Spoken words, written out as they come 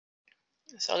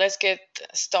So let's get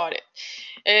started.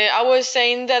 I was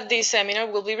saying that this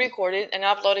seminar will be recorded and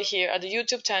uploaded here at the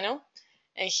YouTube channel.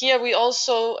 And here we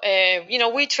also,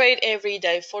 we trade every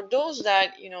day. For those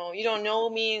that, you don't know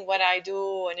me, what I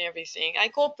do and everything, I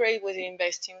cooperate with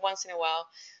investing once in a while,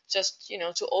 just,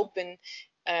 to open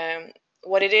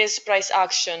what it is price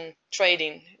action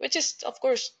trading, which is, of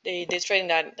course, the trading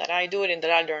that I do it and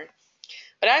that I learn.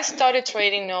 But I started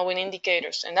trading knowing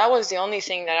indicators, and that was the only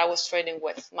thing that I was trading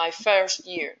with my first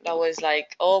year. That was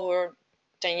like over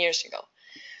 10 years ago.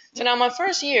 So now my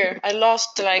first year, I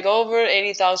lost like over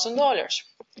 $80,000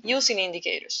 using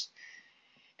indicators.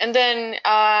 And then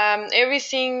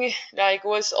everything like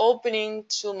was opening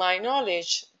to my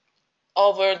knowledge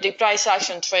over the price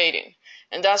action trading.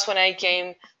 And that's when I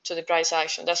came to the price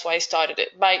action. That's why I started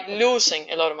it, by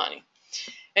losing a lot of money.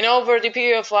 And over the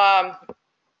period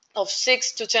of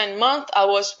 6 to 10 months, I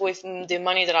was with the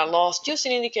money that I lost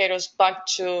using indicators back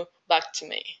to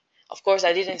me. Of course,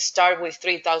 I didn't start with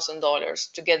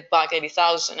 $3,000 to get back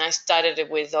 80,000. I started it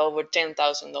with over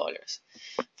 $10,000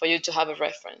 for you to have a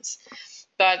reference.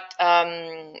 But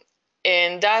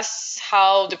and that's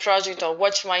how the project of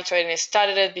Watch My Trading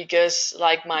started, because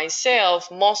like myself,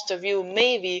 most of you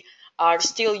maybe are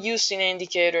still using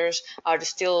indicators, are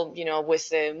still, with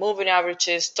the moving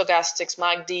averages, stochastics,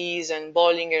 MACDs, and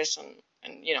Bollingers, and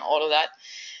all of that.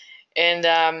 And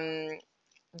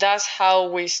that's how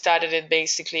we started it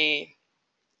basically.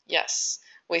 Yes,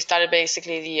 we started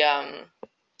basically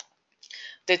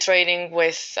the trading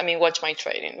with, Watch My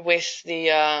Trading, with the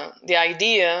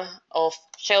idea of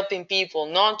helping people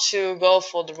not to go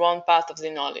for the wrong path of the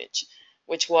knowledge,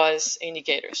 which was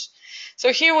indicators.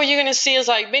 So here what you're going to see is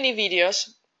like many videos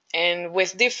and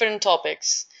with different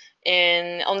topics.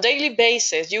 And on daily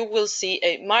basis, you will see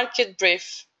a market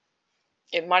brief,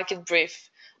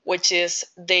 which is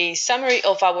the summary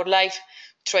of our live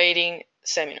trading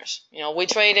seminars. We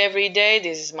trade every day.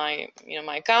 This is my,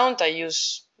 my account. I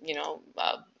use,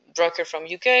 a broker from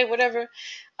UK, whatever.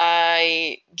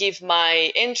 I give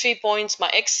my entry points, my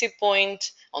exit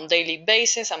point on daily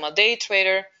basis. I'm a day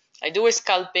trader. I do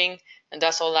scalping, and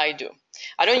that's all I do.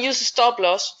 I don't use stop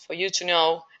loss, for you to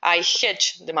know. I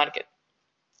hedge the market.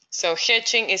 So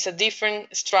hedging is a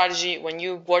different strategy when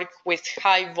you work with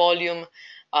high volume,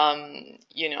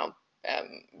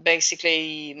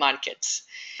 basically markets.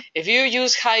 If you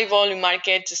use high volume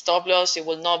markets, stop loss, it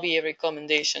will not be a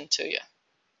recommendation to you.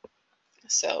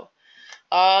 So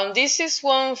this is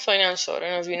One Financial. I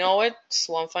don't know if you know it. It's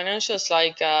One Financial. It's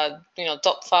like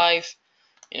top 5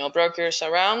 brokers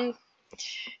around.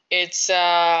 It's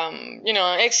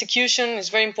execution is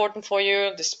very important for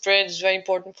you. The spread is very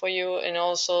important for you, and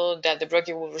also that the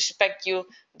broker will respect you,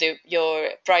 your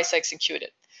price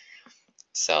executed.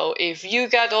 So if you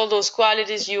got all those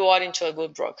qualities, you are into a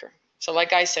good broker. So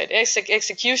like I said,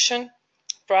 execution,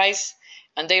 price,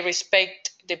 and they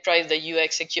respect the price that you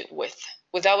execute with,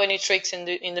 without any tricks in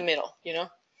the middle,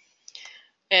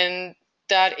 And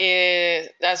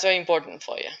that's very important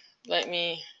for you. Let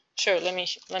me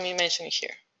mention it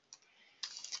here.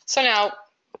 So now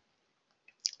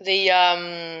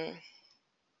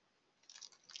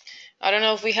I don't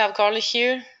know if we have Carly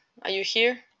here. Are you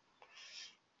here?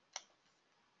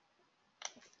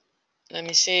 Let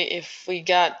me see if we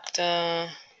got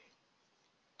are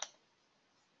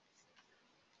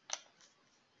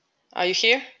you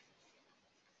here?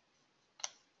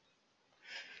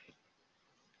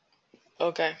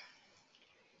 Okay.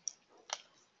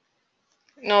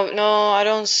 No, I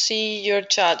don't see your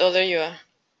chat. Oh, there you are.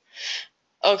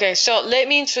 Okay, so let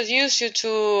me introduce you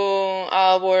to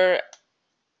our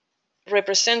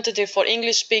representative for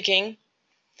English speaking,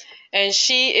 and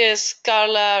she is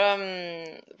Carla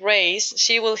Reyes.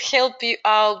 She will help you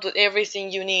out with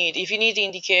everything you need. If you need the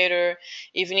indicator,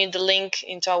 if you need the link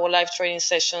into our live trading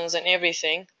sessions and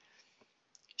everything,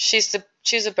 she's the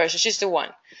person. She's the one,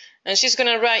 and she's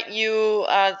gonna write you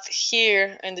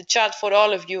here in the chat for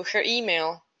all of you her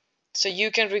email, so you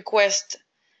can request.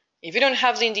 If you don't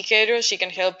have the indicator, she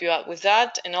can help you out with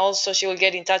that, and also she will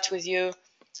get in touch with you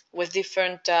with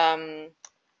different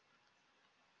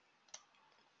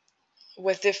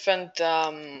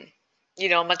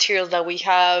materials that we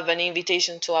have, an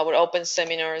invitation to our open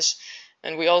seminars,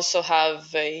 and we also have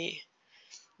the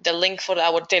link for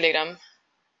our Telegram.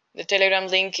 The Telegram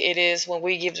link, it is when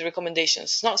we give the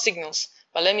recommendations, not signals,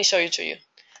 but let me show you to you.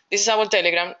 This is our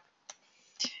Telegram.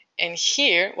 And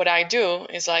here, what I do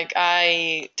is like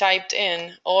I typed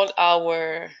in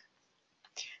the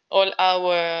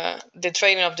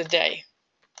trading of the day.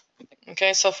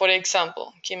 Okay, so for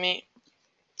example, give me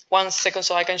 1 second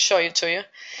so I can show it to you.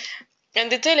 And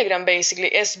the Telegram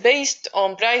basically is based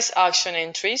on price action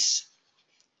entries.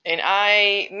 And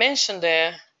I mentioned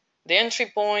there the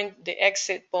entry point, the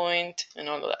exit point, and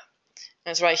all of that.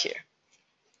 That's right here.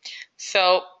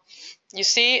 So you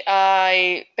see,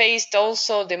 I paste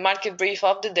also the market brief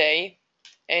of the day,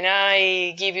 and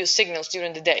I give you signals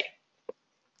during the day.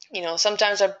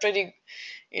 Sometimes are pretty,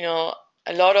 a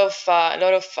lot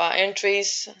of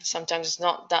entries. Sometimes it's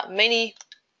not that many,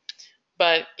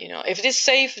 but if it is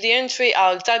safe, the entry,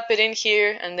 I'll type it in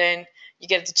here, and then you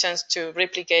get the chance to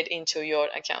replicate into your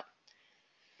account.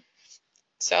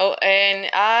 So, and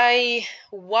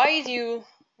why do you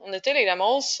on the Telegram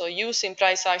also using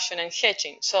price action and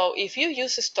hedging? So if you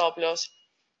use a stop loss,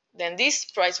 then this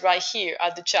price right here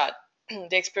at the chart,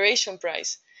 the expiration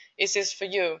price, is for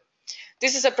you.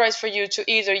 This is a price for you to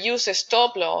either use a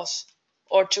stop loss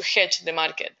or to hedge the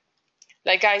market.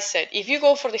 Like I said, if you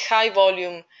go for the high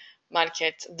volume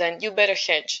market, then you better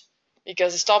hedge,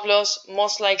 because the stop loss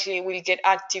most likely will get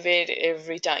activated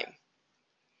every time.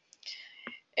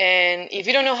 And if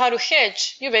you don't know how to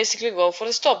hedge, you basically go for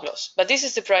the stop loss. But this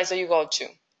is the price that you go to.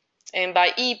 And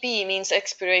by EP means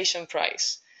expiration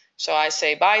price. So I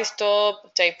say buy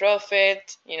stop, take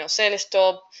profit, sell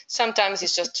stop. Sometimes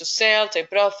it's just to sell, take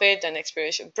profit and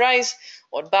expiration price,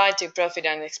 or buy, take profit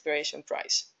and expiration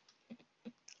price.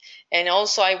 And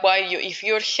also if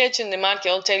you're hedging the market,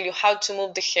 I'll tell you how to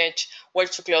move the hedge, where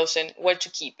to close it, where to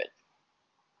keep it.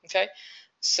 Okay?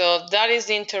 So that is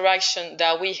the interaction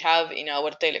that we have in our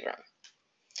Telegram.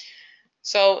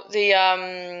 So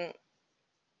the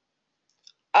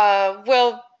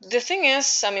thing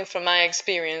is, from my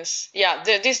experience,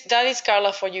 that is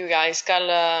Carla for you guys,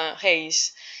 Carla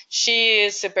Hayes. She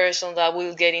is the person that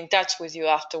will get in touch with you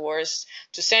afterwards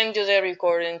to send you the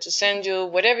recording, to send you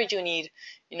whatever you need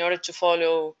in order to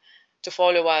follow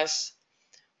us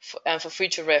and for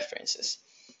future references.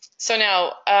 So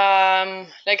now,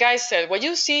 like I said, what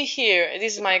you see here,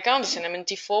 this is my account. It's an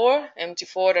MT4.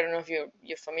 MT4, I don't know if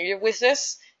you're familiar with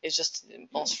this. It's just the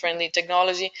most friendly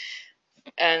technology,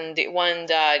 and the one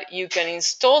that you can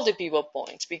install the pivot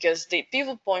points, because the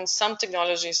pivot points, some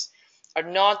technologies are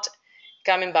not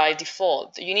coming by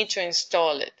default. You need to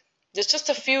install it. There's just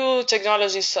a few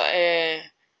technologies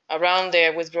around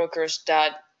there with brokers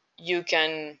that you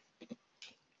can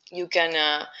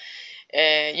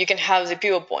have the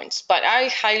pivot points, but I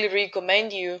highly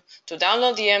recommend you to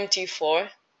download the MT4,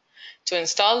 to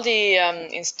install the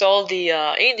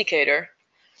indicator,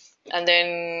 and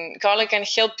then Carla can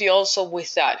help you also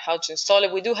with that, how to install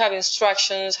it. We do have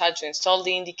instructions how to install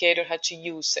the indicator, how to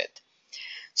use it.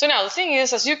 So now the thing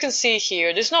is, as you can see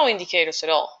here, there's no indicators at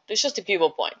all. There's just a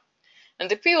pivot point. And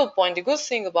the pivot point, the good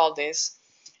thing about this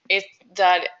is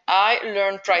that I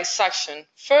learned price action.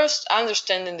 First,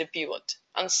 understanding the pivot.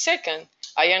 And second,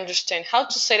 I understand how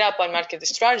to set up a market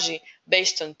strategy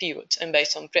based on pivots and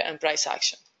based on price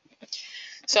action.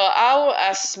 So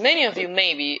as many of you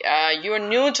maybe, you're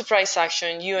new to price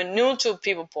action, you're new to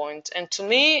pivot point, and to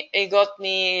me, it got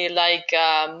me like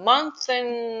a month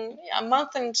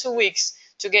and 2 weeks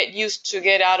to get used to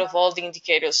get out of all the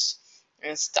indicators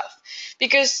and stuff.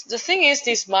 Because the thing is,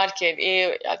 this market,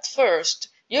 at first,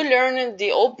 you learn it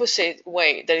the opposite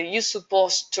way that you're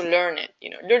supposed to learn it.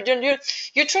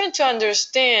 You're trying to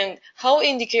understand how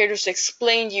indicators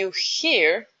explain you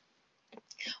here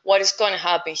what is going to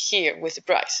happen here with the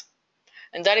price.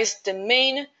 And that is the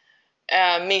main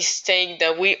mistake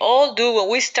that we all do when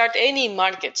we start any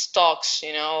market, stocks,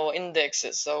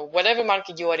 indexes, or whatever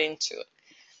market you are into.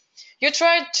 You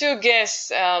try to guess,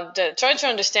 try to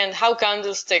understand how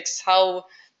candlesticks, how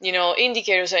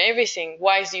indicators and everything,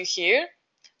 why is you here,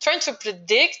 trying to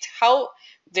predict how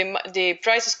the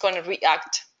price is going to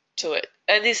react to it.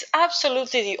 And it's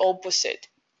absolutely the opposite.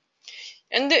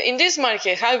 And in this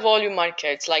market, high volume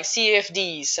markets like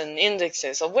CFDs and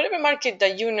indexes, or whatever market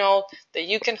that you know that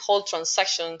you can hold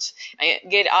transactions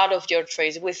and get out of your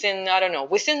trades within, I don't know,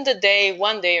 within the day,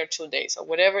 1 day or 2 days, or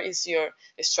whatever is your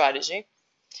strategy,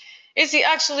 it's the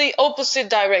actually opposite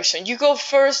direction. You go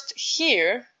first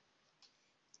here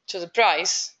to the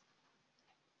price,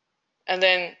 and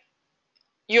then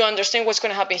you understand what's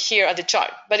going to happen here at the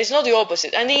chart. But it's not the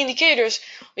opposite. And the indicators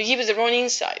will give you the wrong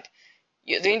insight.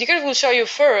 The indicator will show you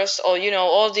first, or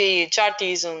all the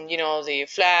charties and the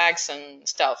flags and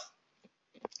stuff.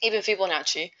 Even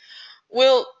Fibonacci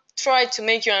will try to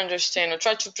make you understand or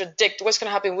try to predict what's going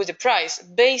to happen with the price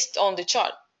based on the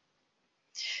chart.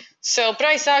 So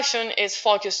price action is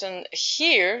focused on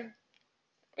here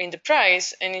in the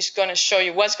price, and it's going to show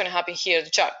you what's going to happen here at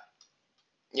the chart.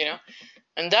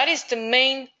 And that is the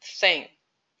main thing.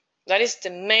 That is the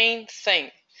main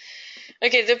thing.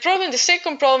 Okay, the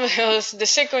second problem is the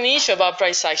second issue about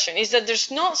price action is that there's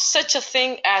not such a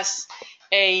thing as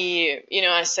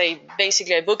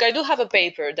basically a book. I do have a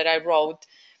paper that I wrote.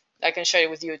 I can share it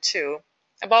with you too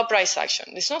about price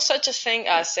action. There's no such a thing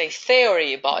as a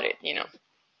theory about it,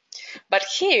 But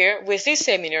here with this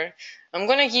seminar, I'm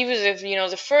gonna give you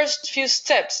the first few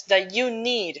steps that you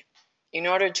need in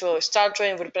order to start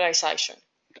trading with price action.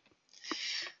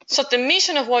 So the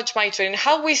mission of Watch My Trading,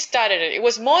 how we started it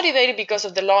was motivated because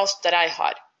of the loss that I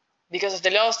had. Because of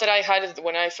the loss that I had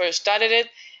when I first started it,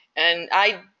 and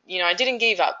I didn't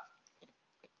give up.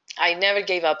 I never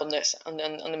gave up on this on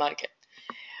the market.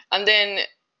 And then,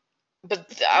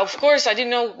 but of course, I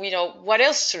didn't know what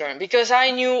else to learn, because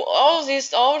I knew all of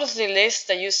the lists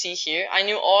that you see here. I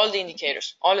knew all the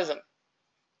indicators, all of them.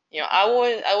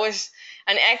 I was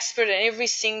an expert in every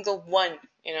single one.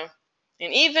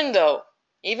 And even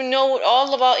know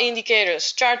all about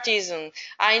indicators, chartism,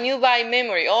 I knew by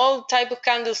memory all type of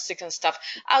candlestick and stuff.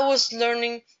 I was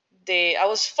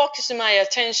focusing my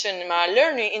attention, my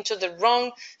learning into the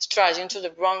wrong strategy, into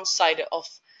the wrong side of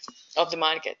the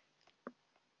market.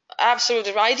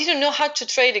 Absolutely right. I didn't know how to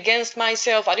trade against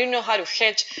myself. I didn't know how to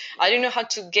hedge. I didn't know how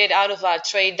to get out of a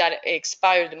trade that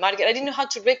expired the market. I didn't know how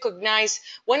to recognize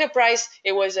when a price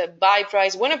it was a buy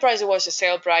price, when a price it was a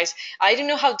sell price. I didn't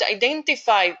know how to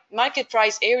identify market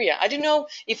price area. I didn't know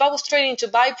if I was trading into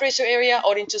buy pressure area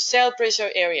or into sell pressure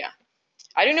area.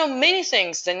 I didn't know many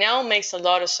things that now makes a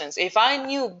lot of sense. If I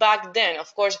knew back then,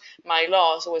 of course, my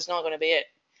loss was not going to be it.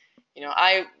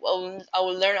 I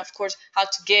will learn, of course, how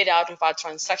to get out of a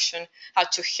transaction, how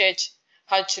to hedge,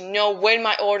 how to know when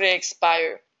my order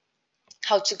expire,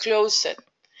 how to close it.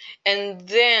 And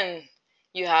then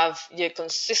you have your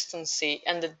consistency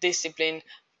and the discipline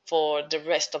for the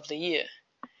rest of the year.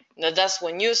 Now that's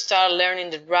when you start learning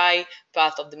the right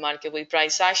path of the market with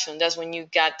price action. That's when you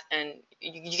get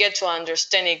to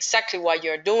understand exactly what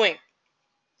you're doing.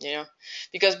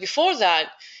 Because before that,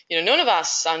 none of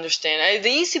us understand. The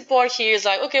easy part here is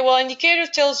like, okay, well, indicator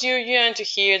tells you to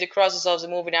hear the crosses of the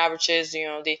moving averages,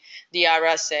 the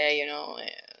RSI,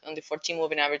 on the 14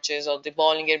 moving averages or the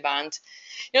Bollinger Band.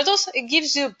 Those, it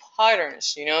gives you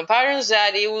patterns, patterns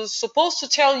that it was supposed to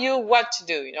tell you what to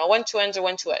do, when to enter,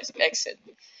 when to exit.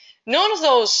 None of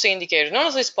those indicators, none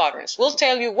of these patterns will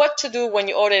tell you what to do when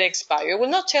your order expires. It will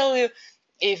not tell you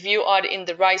if you are in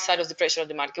the right side of the pressure of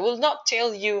the market. It will not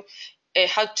tell you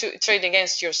how to trade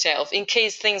against yourself in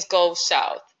case things go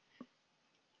south.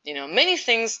 Many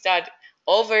things that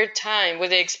over time, with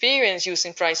the experience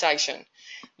using price action,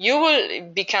 you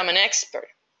will become an expert.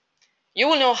 You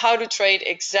will know how to trade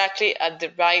exactly at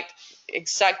the right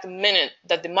exact minute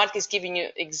that the market is giving you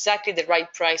exactly the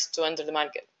right price to enter the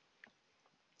market.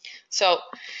 So,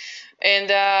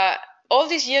 and all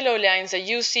these yellow lines that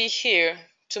you see here,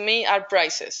 to me, are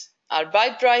prices, are buy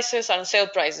prices and sell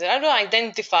prices. I don't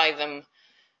identify them,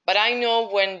 but I know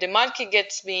when the market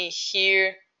gets me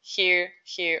here, here,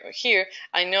 here, or here,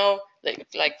 I know,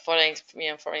 like for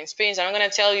experience, I'm going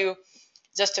to tell you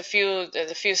just the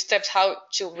few steps how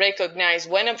to recognize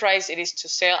when a price it is to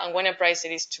sell and when a price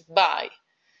it is to buy.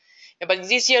 But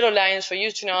these yellow lines for you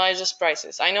to know are just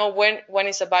prices. I know when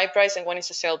it's a buy price and when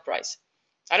it's a sell price.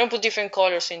 I don't put different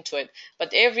colors into it,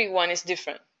 but every one is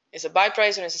different. It's a buy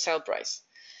price and it's a sell price.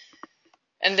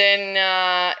 And then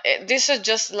these are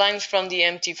just lines from the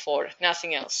MT4,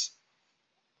 nothing else.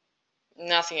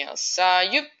 Nothing else.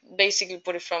 You basically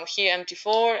put it from here,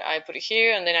 MT4, I put it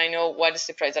here, and then I know what is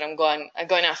the price that I'm going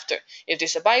after. If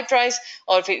it's a buy price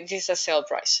or if it is a sell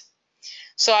price.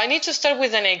 So I need to start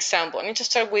with an example. I need to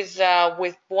start with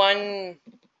one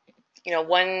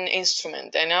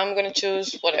instrument, and I'm going to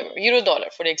choose whatever, euro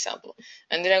dollar for the example,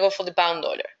 and then I go for the pound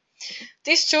dollar.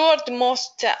 These two are the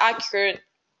most accurate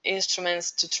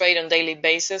instruments to trade on daily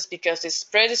basis because the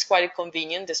spread is quite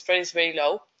convenient. The spread is very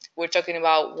low. We're talking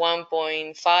about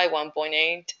 1.5,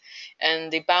 1.8,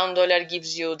 and the pound dollar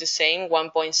gives you the same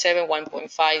 1.7,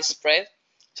 1.5 spread.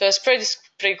 So the spread is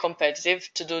pretty competitive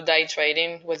to do day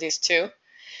trading with these two.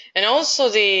 And also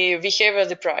the behavior of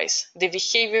the price. The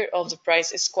behavior of the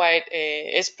price is quite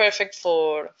is perfect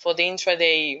for the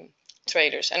intraday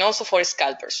traders and also for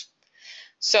scalpers.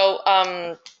 So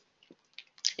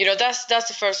that's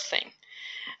the first thing.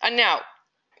 And now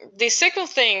the second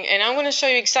thing, and I'm going to show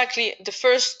you exactly the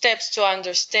first steps to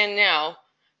understand now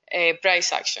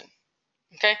price action.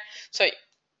 Okay, so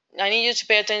I need you to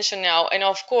pay attention now, and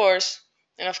of course,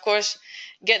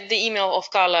 get the email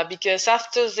of Carla, because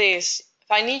after this,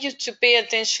 I need you to pay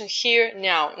attention here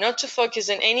now, not to focus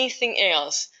on anything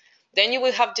else. Then you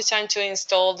will have the time to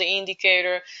install the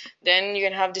indicator. Then you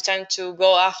can have the time to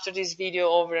go after this video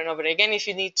over and over again if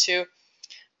you need to.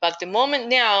 But the moment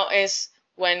now is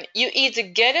when you either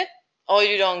get it or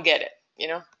you don't get it,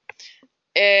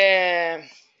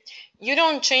 you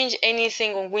don't change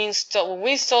anything when we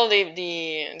install the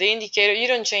indicator. You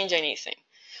don't change anything.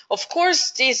 Of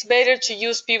course, it's better to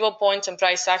use pivot points and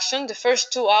price action the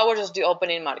first 2 hours of the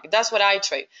opening market. That's what I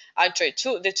trade. I trade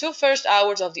the two first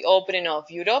hours of the opening of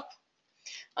Europe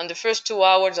and the first 2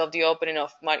 hours of the opening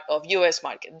of US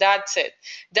market. That's it.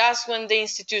 That's when the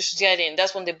institutions get in.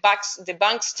 That's when the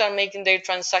banks start making their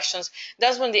transactions.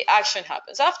 That's when the action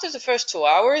happens. After the first 2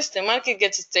 hours, the market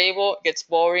gets stable, gets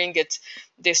boring, gets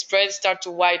the spreads start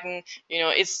to widen.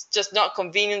 It's just not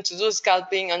convenient to do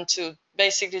scalping and to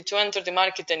basically to enter the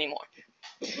market anymore.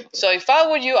 So if I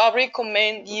were you, I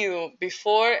recommend you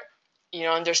before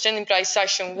understanding price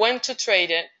action when to trade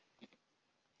it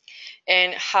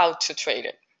and how to trade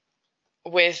it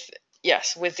with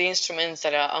the instruments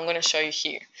that I'm going to show you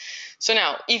here. So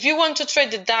now, if you want to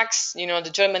trade the DAX, the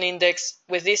German index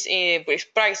with this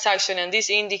with price action and this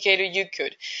indicator, you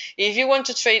could. If you want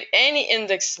to trade any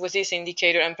index with this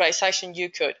indicator and price action, you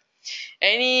could.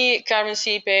 Any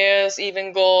currency pairs,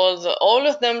 even gold, all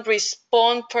of them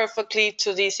respond perfectly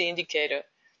to this indicator.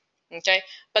 Okay,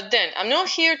 but then I'm not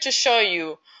here to show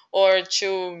you or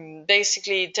to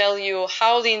basically tell you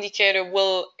how the indicator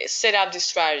will set up the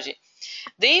strategy.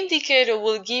 The indicator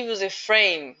will give you the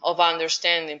frame of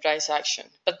understanding price action,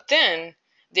 but then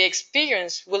the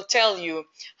experience will tell you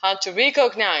how to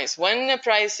recognize when a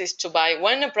price is to buy,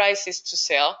 when a price is to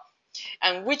sell,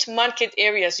 and which market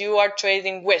areas you are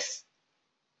trading with.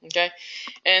 Okay,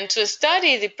 and to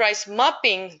study the price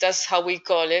mapping, that's how we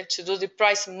call it, to do the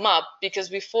price map, because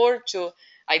before to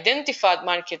identify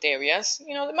market areas,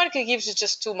 the market gives you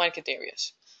just two market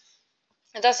areas.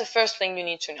 And that's the first thing you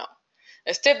need to know.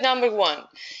 Step number one,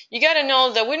 you got to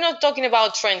know that we're not talking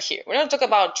about trend here. We're not talking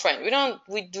about trend.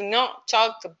 We do not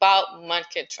talk about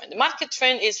market trend. The market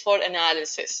trend is for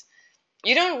analysis.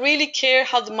 You don't really care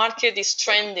how the market is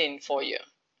trending for you.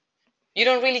 You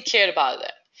don't really care about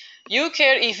that. You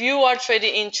care if you are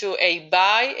trading into a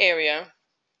buy area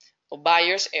or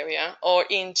buyer's area or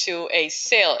into a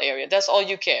sell area. That's all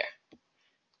you care.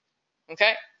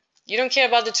 Okay? You don't care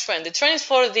about the trend. The trend is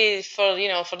for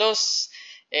those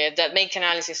that make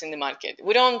analysis in the market.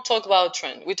 We don't talk about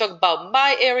trend. We talk about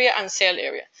buy area and sell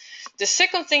area. The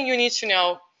second thing you need to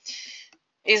know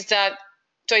is that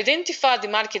to identify the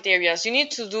market areas, you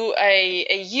need to do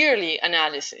a yearly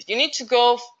analysis. You need to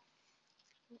go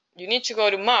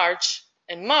to March,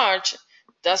 and March,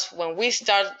 that's when we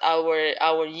start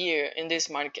our year in this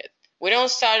market. We don't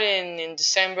start in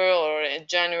December or in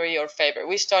January or February.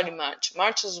 We start in March.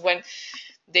 March is when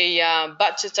the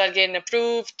budgets are getting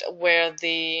approved, where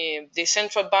the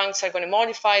central banks are going to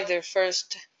modify their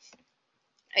first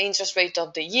interest rate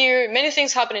of the year. Many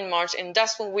things happen in March, and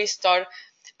that's when we start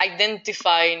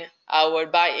identifying our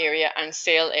buy area and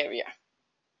sell area.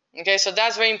 Okay, so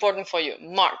that's very important for you.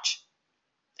 March.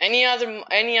 Any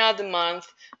other month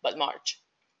but March.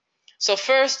 So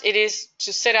first it is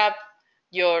to set up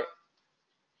your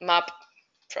map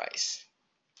price.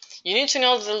 You need to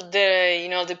know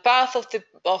the path of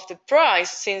the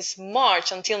price since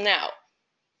March until now.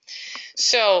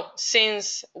 So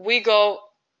since we go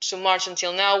to March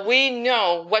until now, we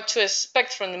know what to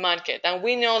expect from the market, and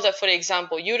we know that, for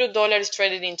example, euro dollar is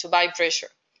traded into buy pressure,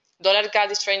 dollar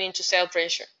CAD is trading into sell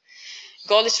pressure,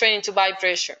 gold is trading into buy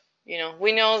pressure.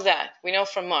 We know that. We know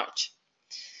from March.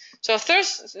 So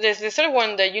the third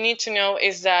one that you need to know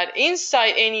is that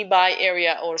inside any buy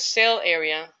area or sell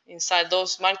area, inside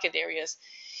those market areas,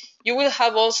 you will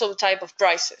have also type of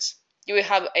prices. You will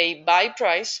have a buy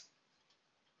price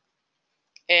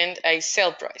and a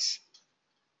sell price.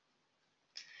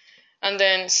 And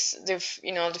then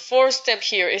the fourth step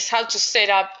here is how to set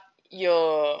up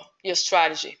your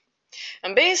strategy.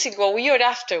 And basically what we are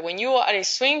after when you are a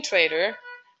swing trader,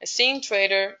 a scene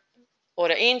trader, or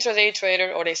an intraday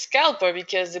trader, or a scalper,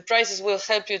 because the prices will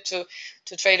help you to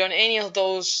trade on any of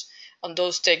those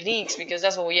techniques, because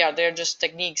that's what we are. They're just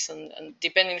techniques, and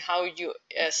depending how you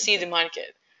see the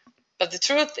market. But the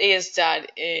truth is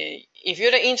that if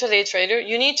you're an intraday trader,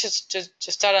 you need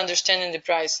to start understanding the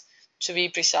price, to be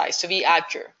precise, to be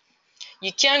accurate.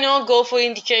 You cannot go for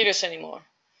indicators anymore.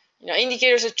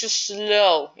 Indicators are too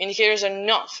slow. Indicators are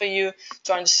not for you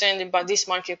to understand about this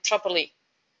market properly.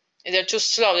 They're too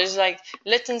slow. There's like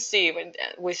latency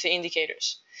with the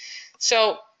indicators.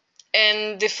 So,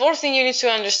 and the fourth thing you need to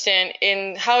understand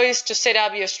in how is to set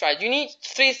up your strategy. You need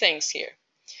three things here.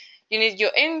 You need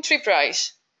your entry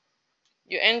price.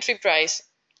 Your entry price,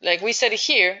 like we said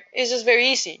here, is just very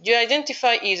easy. You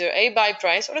identify either a buy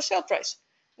price or a sell price.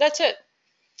 That's it.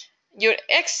 Your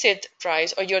exit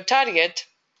price or your target,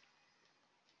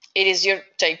 it is your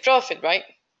take profit, right?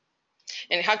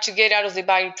 and how to get out of the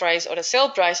buy price or the sell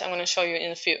price, I'm going to show you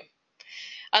in a few.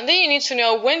 And then you need to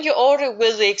know when your order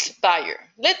will expire.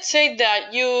 Let's say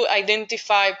that you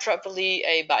identify properly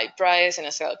a buy price and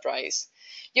a sell price.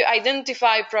 You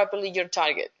identify properly your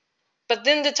target. But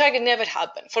then the target never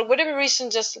happened. For whatever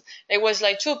reason, just it was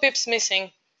like 2 pips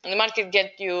missing, and the market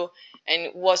get you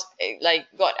and was like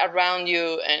got around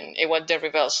you, and it was the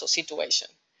reversal situation.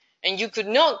 And you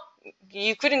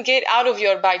couldn't get out of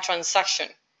your buy transaction.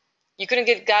 You couldn't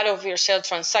get out of your sell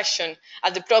transaction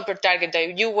at the proper target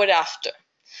that you were after.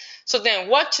 So then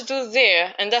what to do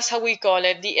there, and that's how we call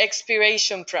it the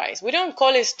expiration price. We don't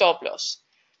call it stop loss.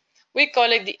 We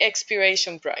call it the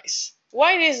expiration price.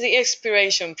 Why is the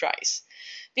expiration price?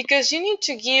 Because you need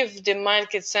to give the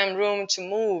market some room to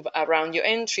move around your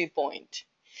entry point.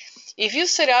 If you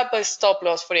set up a stop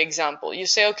loss, for example, you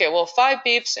say, okay, well, 5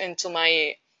 pips into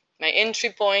my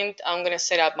entry point, I'm going to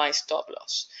set up my stop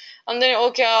loss. And then,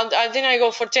 okay, then I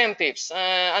go for 10 pips,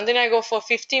 and then I go for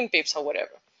 15 pips or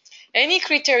whatever. Any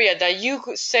criteria that you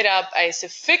set up as a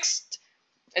fixed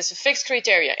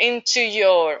criteria into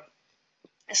your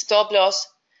stop loss,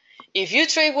 if you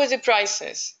trade with the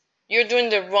prices, you're doing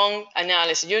the wrong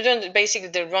analysis. You're doing basically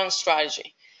the wrong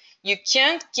strategy. You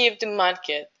can't give the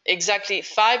market exactly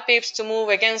 5 pips to move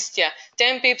against you,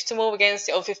 10 pips to move against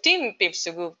you, or 15 pips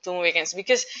to move against you,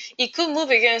 because it could move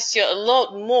against you a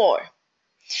lot more.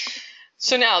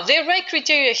 So now, the right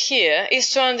criteria here is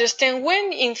to understand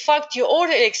when, in fact, your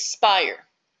order expire.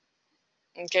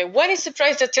 Okay, what is the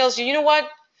price that tells you, you know what,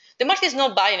 the market is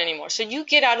not buying anymore, so you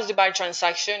get out of the buy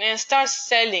transaction and start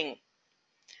selling.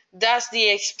 That's the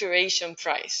expiration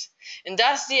price. And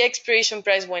that's the expiration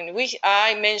price when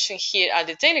I mentioned here at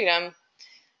the Telegram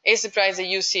is the price that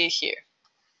you see here.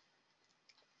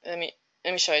 Let me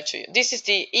show it to you. This is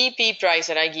the EP price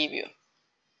that I give you,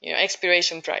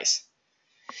 expiration price.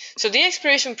 So the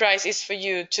expiration price is for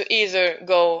you to either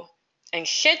go and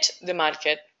hit the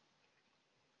market,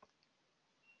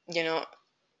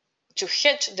 to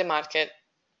hit the market,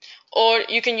 or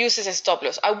you can use it as a stop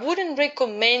loss. I wouldn't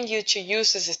recommend you to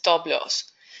use it as a stop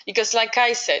loss because, like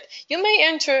I said, you may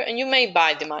enter and you may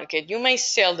buy the market, you may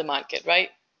sell the market, right?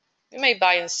 You may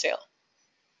buy and sell.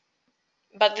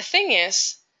 But the thing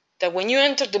is that when you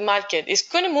enter the market, it's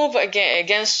going to move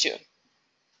against you.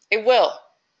 It will.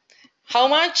 How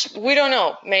much? We don't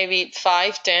know. Maybe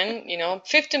 5, 10,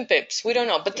 15 pips. We don't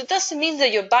know. But that doesn't mean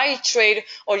that your buy trade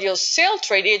or your sell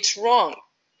trade is wrong.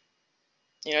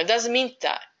 It doesn't mean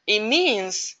that. It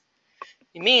means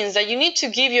that you need to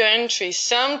give your entry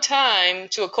some time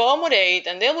to accommodate,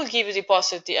 and they will give you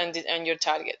deposit on your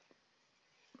target.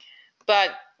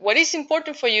 But what is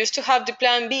important for you is to have the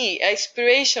plan B,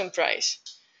 expiration price.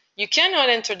 You cannot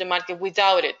enter the market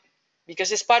without it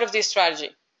because it's part of the strategy.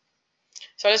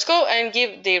 So let's go and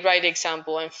give the right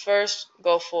example and first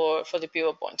go for the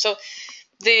pivot point. So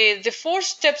the 4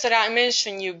 steps that I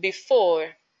mentioned you before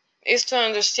is to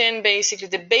understand basically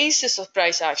the basis of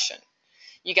price action.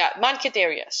 You got market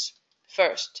areas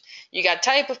first. You got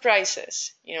type of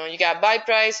prices. You got buy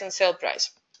price and sell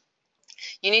price.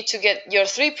 You need to get your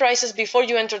 3 prices before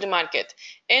you enter the market: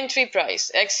 entry price,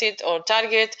 exit or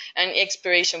target, and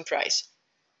expiration price.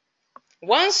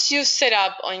 Once you set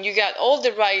up and you got all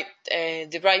the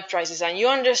right prices and you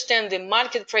understand the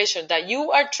market pressure that you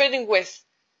are trading with,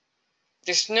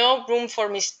 there's no room for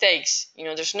mistakes.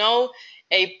 There's no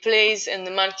a place in the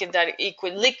market that it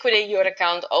could liquidate your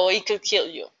account or it could kill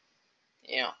you.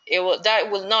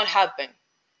 That will not happen.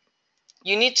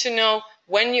 You need to know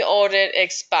when your order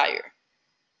expire.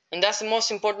 And that's the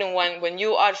most important one when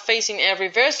you are facing a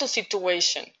reversal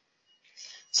situation.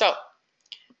 So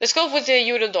let's go with the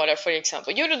euro dollar, for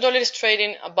example. Euro dollar is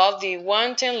trading above the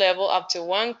 110 level up to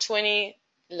 120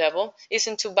 level. It's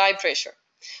into buy pressure.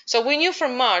 So we knew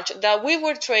from March that we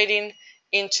were trading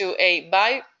into a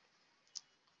buy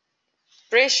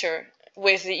pressure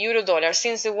with the euro dollar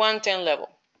since the 110 level.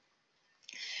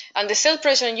 And the sell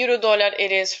pressure on euro dollar,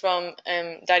 it is from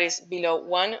that is below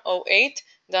 108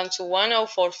 down to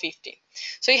 104.50.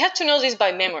 So you have to know this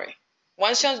by memory.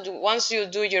 Once you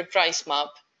do your price map,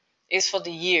 it's for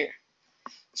the year.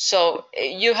 So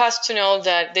you have to know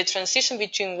that the transition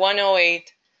between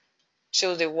 108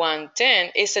 to the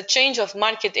 110 is a change of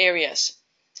market areas.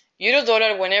 Euro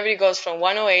dollar, whenever it goes from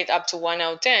 108 up to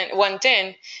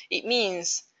 110, it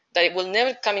means that it will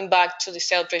never coming back to the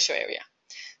sell pressure area.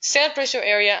 Sell pressure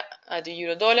area at the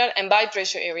euro dollar and buy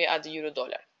pressure area at the euro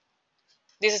dollar.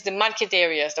 This is the market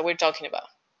areas that we're talking about.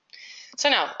 So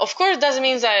now, of course, it doesn't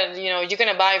mean that you're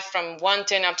gonna buy from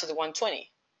 110 up to the 120.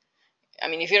 I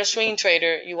mean, if you're a swing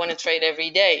trader, you want to trade every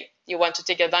day. You want to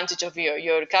take advantage of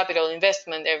your capital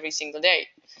investment every single day.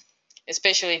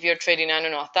 especially if you're trading, I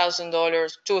don't know,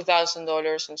 $1,000,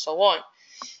 $2,000, and so on.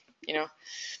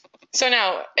 So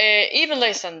now, even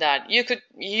less than that, you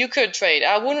could trade.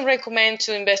 I wouldn't recommend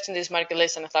to invest in this market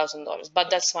less than $1,000, but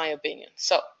that's my opinion.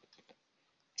 So,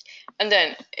 and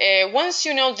then once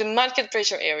you know the market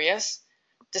pressure areas,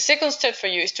 the second step for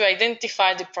you is to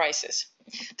identify the prices.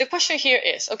 The question here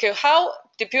is, okay, how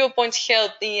the pivot points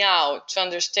help me out to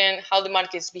understand how the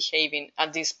market is behaving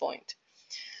at this point.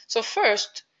 So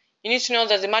first, you need to know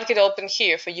that the market opened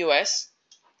here for US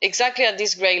exactly at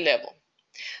this gray level.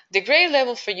 The gray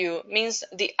level for you means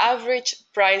the average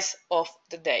price of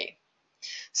the day.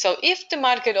 So if the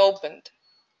market opened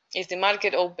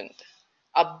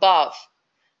above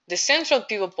the central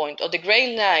pivot point, or the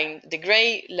gray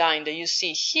line that you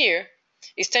see here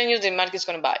is telling you the market is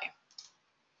going to buy.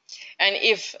 And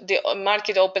if the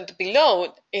market opened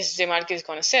below, the market is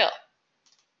going to sell.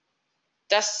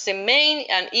 That's the main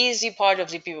and easy part of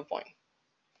the pivot point.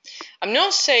 I'm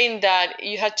not saying that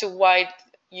you have to write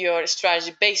your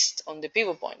strategy based on the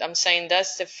pivot point. I'm saying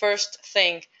that's the first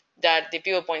thing that the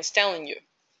pivot point is telling you.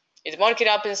 If the market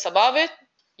opens above it,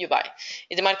 you buy.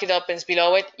 If the market opens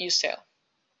below it, you sell.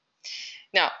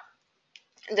 Now,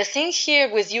 the thing here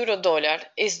with euro dollar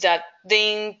is that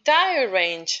the entire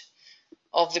range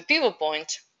of the pivot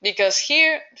point, because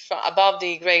here above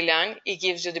the gray line, it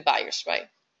gives you the buyers, right?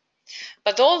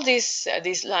 But all these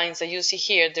lines that you see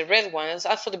here, the red ones,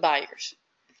 are for the buyers.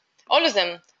 All of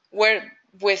them were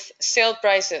with sell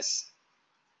prices.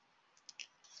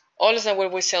 All of them were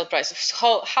with sell prices.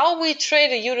 How we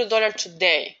trade the euro dollar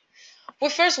today? We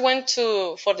first went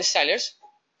for the sellers.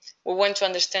 We went to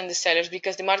understand the sellers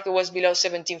because the market was below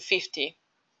 1750.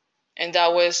 And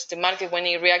that was the market when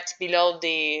it reacts below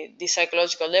the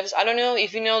psychological levels. I don't know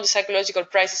if you know the psychological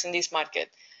prices in this market.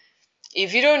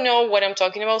 If you don't know what I'm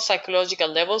talking about, psychological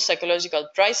levels, psychological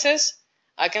prices,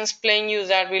 I can explain you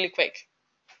that really quick.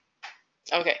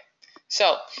 Okay,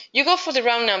 so you go for the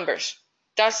round numbers.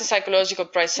 That's the psychological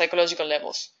price, psychological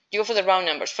levels. You go for the round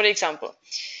numbers. For example,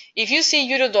 if you see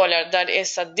euro dollar that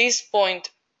is at this point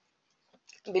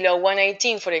below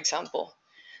 118, for example,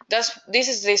 this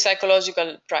is the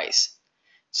psychological price.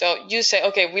 So you say,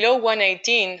 okay, below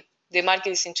 118, the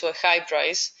market is into a high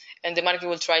price and the market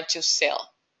will try to sell.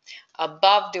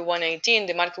 Above the 118,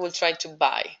 the market will try to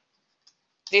buy.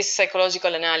 This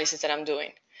psychological analysis that I'm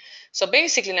doing. So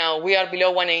basically now we are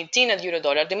below 118 at euro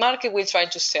dollar. The market will try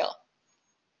to sell.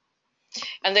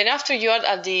 And then after you are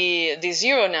at the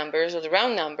zero numbers or the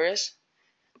round numbers,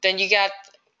 then you got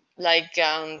like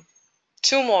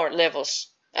two more levels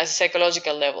as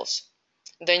psychological levels.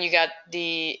 Then you got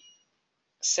the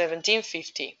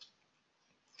 1750,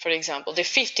 for example, the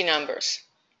 50 numbers.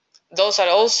 Those are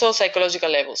also psychological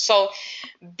levels. So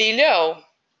below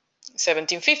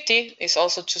 1750 is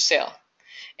also to sell,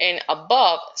 and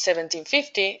above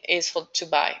 1750 is to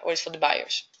buy, or is for the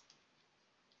buyers.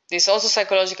 These are also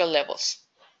psychological levels.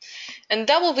 And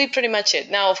that will be pretty much it.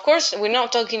 Now, of course, we're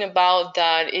not talking about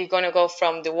that it's going to go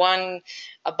from the one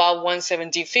above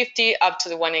 117.50 up to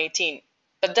the 118.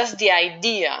 But that's the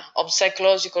idea of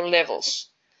psychological levels.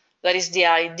 That is the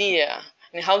idea,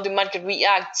 and how the market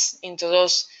reacts into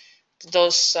those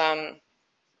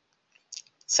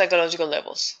psychological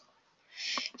levels.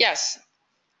 Yes,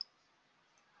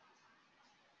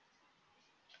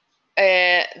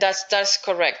 that's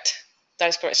correct. That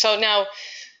is correct. So now,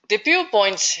 the pivot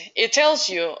points, it tells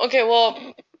you, okay,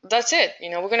 well, that's it.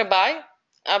 We're going to buy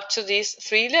up to these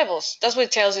three levels. That's what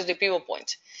it tells you, the pivot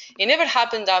point. It never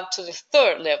happened up to the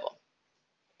third level.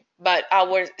 But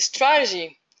our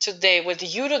strategy today with the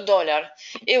euro dollar,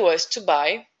 it was to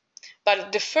buy.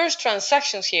 But the first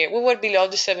transactions here, we were below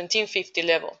the 1750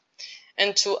 level.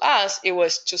 And to us, it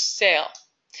was to sell.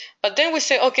 But then we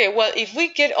say, okay, well, if we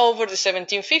get over the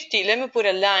 1750, let me put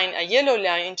a line, a yellow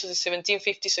line into the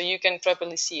 1750 so you can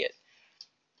properly see it.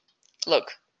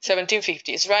 Look,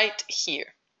 1750 is right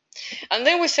here. And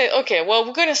then we say, okay, well,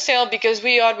 we're going to sell because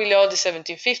we are below the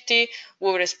 1750.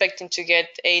 We were expecting to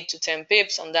get 8 to 10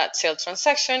 pips on that sell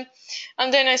transaction.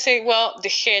 And then I say, well, the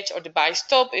hedge or the buy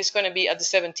stop is going to be at the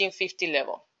 1750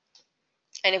 level.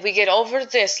 And if we get over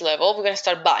this level, we're going to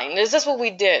start buying. That's what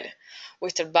we did. We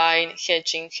started buying,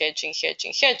 hedging,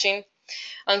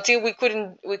 until we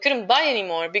couldn't buy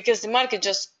anymore because the market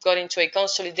just got into a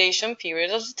consolidation period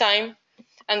of the time.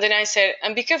 And then I said,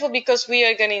 and be careful because we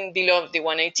are getting below the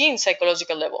 118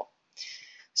 psychological level.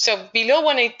 So below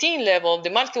 118 level, the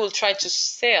market will try to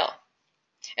sell.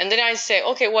 And then I say,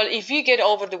 okay, well, if you get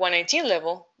over the 118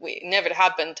 level, it never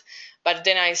happened. But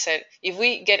then I said, if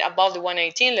we get above the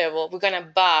 118 level, we're going to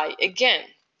buy again.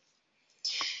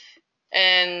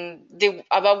 and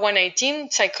above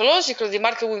 118, psychologically the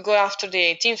market will go after the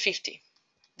 1850.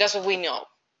 That's what we know.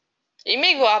 It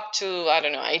may go up to, I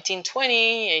don't know,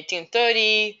 1820,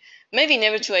 1830, maybe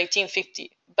never to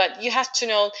 1850. But you have to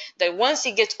know that once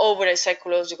it gets over a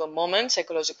psychological moment,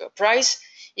 psychological price,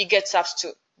 it gets up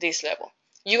to this level.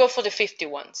 You go for the 50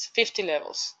 ones, 50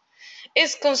 levels.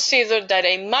 It's considered that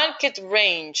a market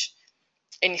range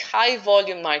in high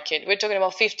volume market, we're talking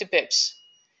about 50 pips.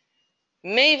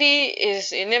 Maybe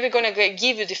it's never going to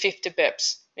give you the 50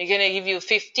 pips. It's going to give you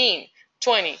 15,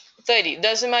 20, 30,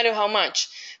 doesn't matter how much.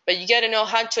 But you got to know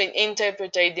how to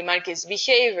interpret the market's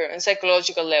behavior and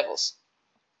psychological levels.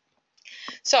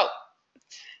 So,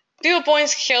 pivot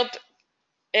points helped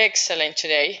excellent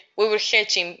today. We were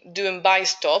hedging, doing buy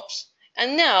stops.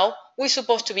 And now we're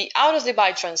supposed to be out of the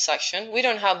buy transaction. We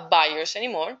don't have buyers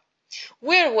anymore.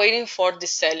 We're waiting for the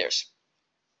sellers.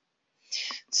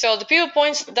 So the pivot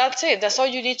points, that's it. That's all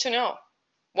you need to know.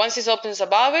 Once it opens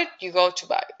above it, you go to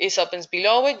buy. If it opens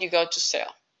below it, you go to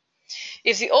sell.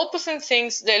 If the opposite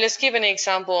things, let's give an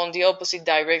example on the opposite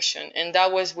direction, and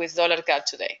that was with dollar CAD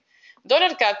today.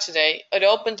 Dollar CAD today, it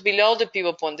opened below the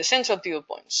pivot point, the central pivot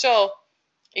point. So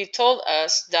it told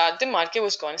us that the market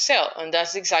was going to sell, and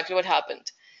that's exactly what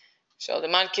happened. So the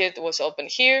market was open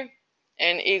here,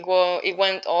 and it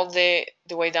went all the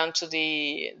way down to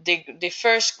the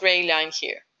first gray line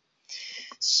here.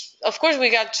 Of course, we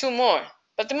got two more,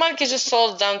 but the market just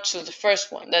sold down to the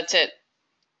first one. That's it.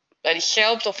 But it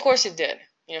helped. Of course, it did.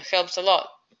 It helps a lot.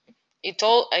 It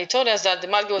told us that the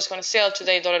market was going to sell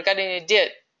today, dollar CAD, and it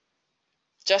did.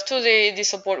 Just to the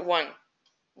support one,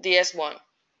 the S1.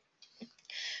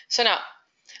 So now,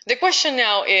 the question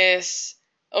now is,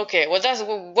 okay, what's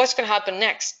going to happen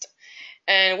next?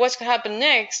 And what's going to happen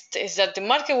next is that the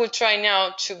market will try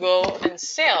now to go and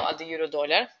sell at the euro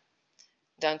dollar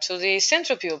down to the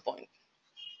central pivot point.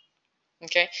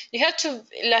 Okay, you have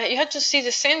to see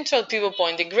the central pivot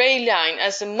point, the gray line,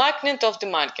 as the magnet of the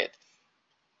market.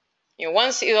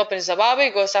 Once it opens above,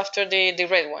 it goes after the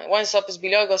red one. Once it opens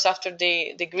below, it goes after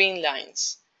the green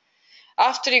lines.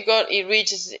 After it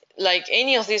reaches like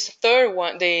any of these third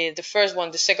one, the first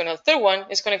one, the second, or third one,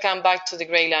 it's going to come back to the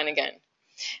gray line again.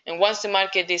 And once the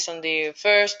market is on the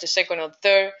first, the second, or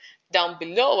third, down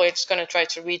below it's going to try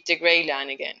to reach the gray line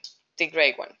again, the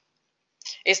gray one.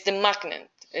 It's the magnet.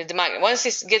 Once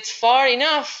it gets far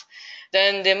enough,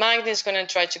 then the magnet is going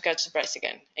to try to catch the price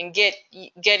again and get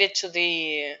it to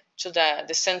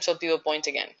the central pivot point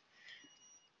again.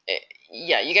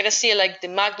 Yeah, you got to see it like the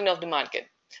magnet of the market.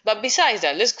 But besides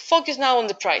that, let's focus now on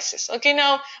the prices. Okay,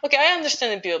 I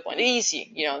understand the pivot point.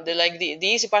 Easy, the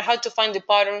easy part, how to find the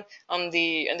pattern on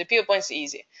the pivot point is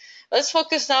easy. Let's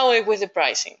focus now with the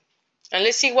pricing, and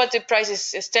let's see what the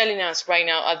price is telling us right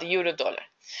now at the euro dollar.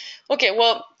 Okay,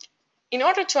 well, in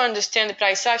order to understand the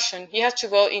price action, you have to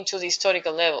go into the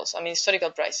historical levels,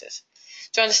 historical prices.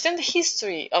 To understand the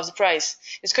history of the price,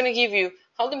 it's going to give you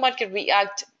how the market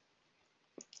react,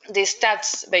 the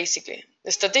stats, basically,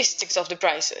 the statistics of the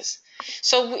prices.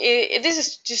 So this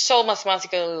is just so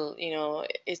mathematical,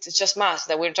 it's just math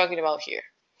that we're talking about here.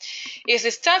 If the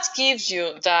stats gives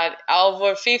you that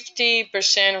over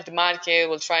 50% of the market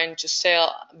will try to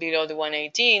sell below the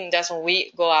 118, that's what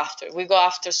we go after. We go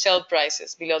after sell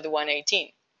prices below the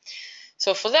 118.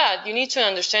 So for that, you need to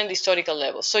understand the historical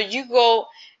level. So you go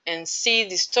and see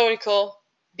the historical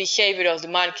behavior of the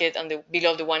market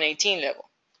below the 118 level.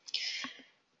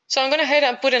 So I'm going to head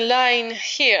and put a line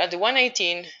here at the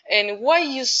 118, and what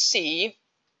you see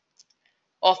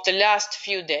of the last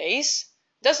few days,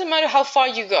 doesn't matter how far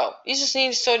you go. You just need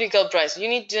historical price. You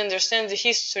need to understand the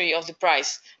history of the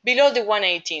price below the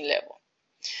 118 level.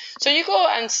 So you go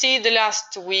and see the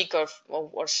last week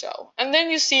or so. And then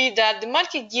you see that the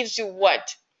market gives you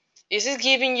what? Is it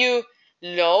giving you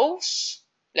lows,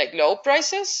 like low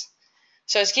prices?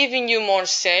 So it's giving you more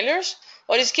sellers,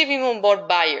 or it's giving you more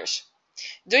buyers?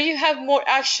 Do you have more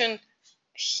action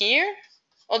here,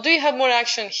 or do you have more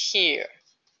action here?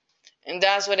 And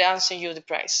that's what answers you the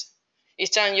price. It's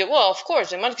telling you, well, of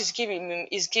course, the market is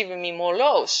giving me more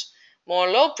lows, more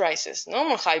low prices, no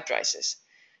more high prices.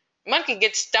 The market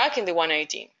gets stuck in the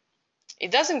 118.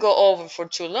 It doesn't go over for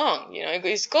too long.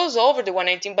 It goes over the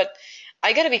 118, but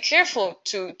I got to be careful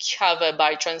to have a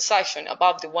buy transaction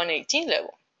above the 118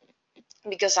 level,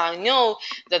 because I know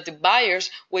that the buyers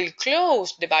will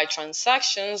close the buy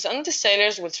transactions and the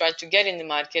sellers will try to get in the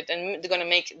market, and they're going to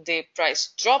make the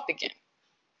price drop again.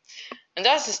 And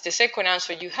that's the second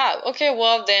answer you have. Okay,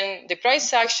 well, then the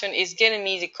price action is getting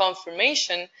me the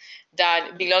confirmation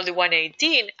that below the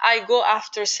 118, I go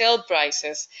after sell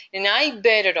prices, and I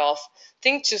better off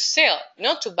think to sell,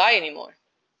 not to buy anymore.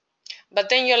 But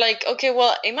then you're like, okay,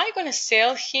 well, am I gonna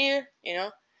sell here?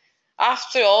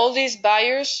 After all these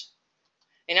buyers?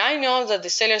 And I know that the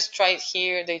sellers tried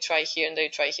here, they try here, and they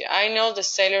try here. I know the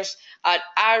sellers are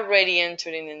already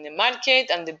entering in the market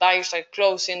and the buyers are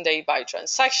closing their buy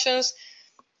transactions.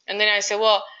 And then I say,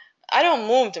 well, I don't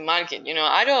move the market.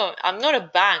 I'm not a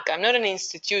bank. I'm not an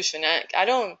institution. I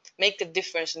don't make the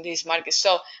difference in this market.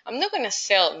 So I'm not going to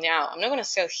sell now. I'm not going to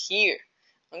sell here.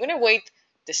 I'm going to wait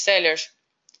the sellers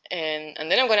and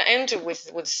then I'm going to enter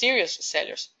with serious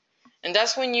sellers. And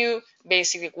that's when you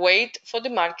basically wait for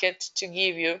the market to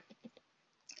give you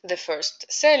the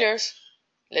first sellers,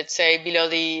 let's say below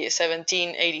the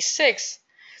 1786,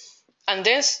 and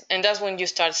that's when you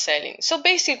start selling. So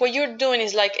basically what you're doing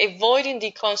is like avoiding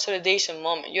the consolidation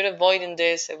moment. You're avoiding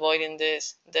this, and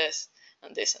this,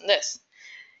 and this.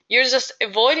 You're just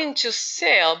avoiding to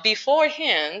sell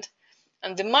beforehand.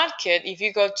 And the market, if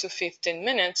you go to 15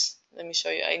 minutes, let me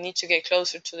show you, I need to get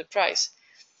closer to the price.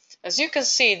 As you can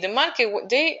see, the market,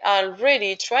 they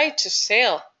already tried to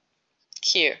sell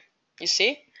here, you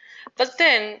see? But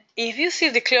then, if you see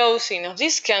the closing of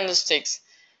these candlesticks,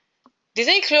 did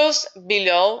they close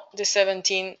below the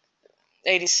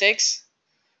 1786?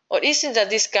 Or is it that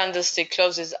this candlestick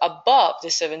closes above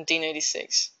the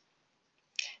 1786?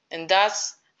 And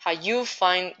that's how you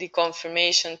find the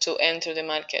confirmation to enter the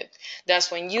market. That's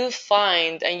when you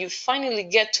find and you finally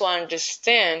get to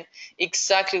understand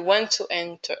exactly when to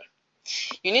enter.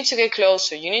 You need to get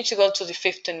closer. You need to go to the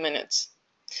 15 minutes.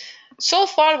 So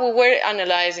far, we were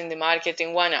analyzing the market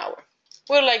in 1 hour.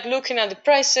 We're like looking at the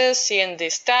prices, seeing the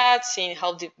stats, seeing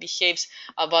how it behaves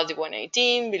above the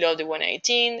 118, below the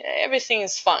 118. Everything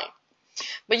is fine.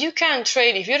 But you can't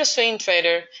trade, if you're a swing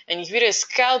trader and if you're a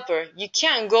scalper, you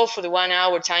can't go for the 1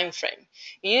 hour time frame.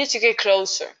 You need to get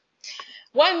closer.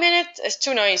 1 minute is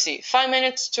too noisy. 5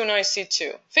 minutes, too noisy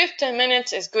too. 15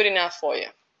 minutes is good enough for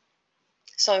you.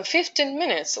 So in 15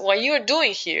 minutes, what you're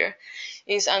doing here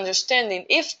is understanding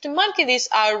if the market is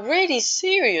already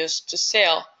serious to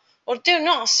sell or they're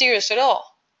not serious at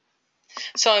all.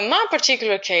 So in my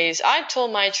particular case, I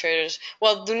told my traders,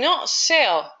 well, do not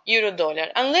sell euro dollar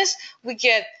unless we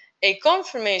get a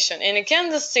confirmation in a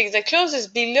candlestick that closes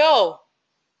below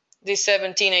the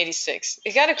 1786.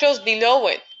 It got to close below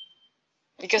it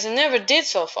because it never did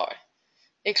so far.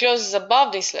 It closes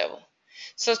above this level.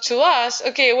 So to us,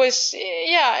 okay, it was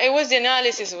the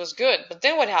analysis, it was good, but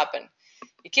then what happened?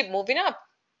 It kept moving up,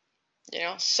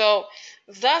 So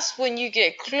that's when you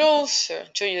get closer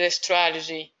to the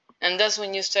strategy, and that's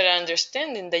when you start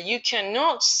understanding that you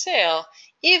cannot sell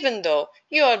even though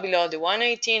you are below the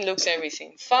 118, looks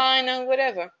everything fine and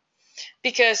whatever.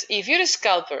 Because if you're a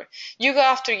scalper, you go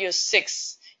after your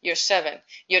 6, your 7,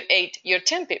 your 8, your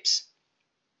 10 pips.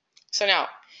 So now,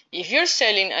 if you're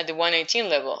selling at the 118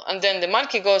 level and then the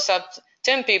market goes up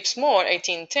 10 pips more,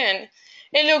 1810,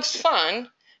 it looks fun.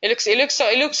 It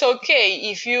looks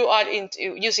okay if you are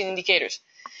using indicators,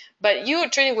 but you're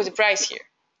trading with the price here,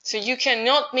 so you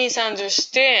cannot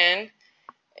misunderstand,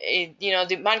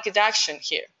 the market action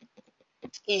here.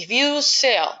 If you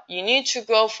sell, you need to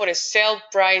go for a sell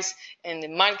price, and the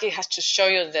market has to show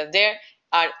you that they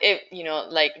are,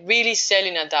 like really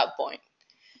selling at that point.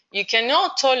 You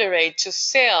cannot tolerate to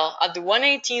sell at the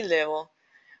 118 level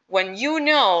when you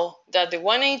know that the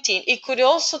 118, it could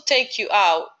also take you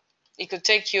out. It could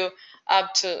take you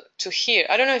up to here.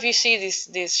 I don't know if you see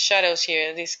these shadows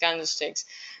here, these candlesticks,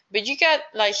 but you get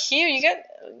like here, you get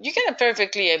a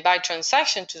perfectly a buy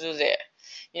transaction to do there.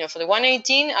 For the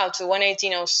 118 out to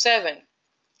 118.07,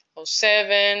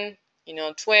 07,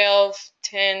 12,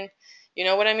 10, you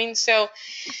know what I mean? So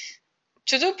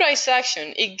to do price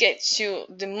action, it gets you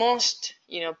the most,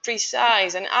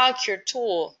 precise and accurate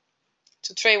tool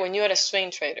to trade when you're a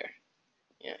swing trader.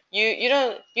 You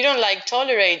don't like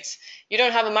tolerate, you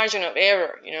don't have a margin of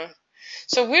error,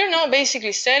 So we're now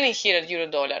basically selling here at euro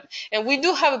dollar, and we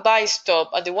do have a buy stop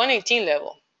at the 118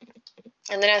 level.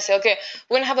 And then I say, okay,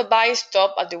 we're gonna have a buy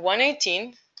stop at the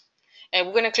 118, and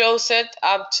we're gonna close it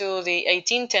up to the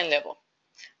 1810 level.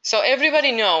 So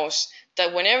everybody knows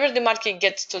that whenever the market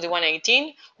gets to the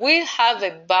 118, we'll have a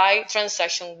buy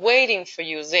transaction waiting for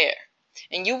you there,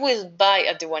 and you will buy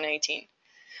at the 118.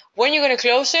 When you're going to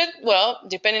close it? Well,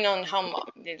 depending on how much,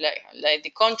 like the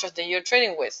contract that you're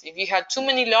trading with. If you have too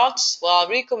many lots, well, I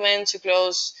recommend to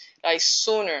close like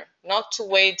sooner, not to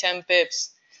wait 10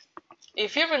 pips.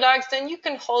 If you're relaxed, then you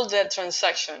can hold that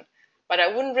transaction, but I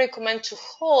wouldn't recommend to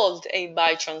hold a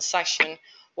buy transaction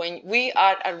when we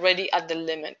are already at the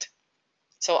limit.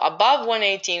 So above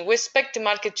 118, we expect the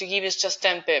market to give us just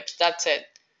 10 pips. That's it.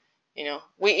 You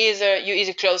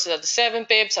either close it at the 7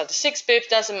 pips, at the 6 pips,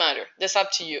 doesn't matter. That's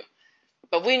up to you.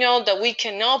 But we know that we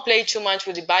cannot play too much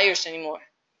with the buyers anymore.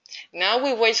 Now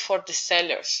we wait for the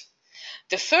sellers.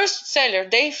 The first seller,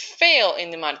 they fail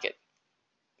in the market.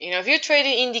 If you're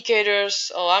trading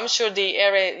indicators, I'm sure the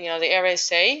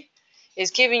RSA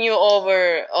is giving you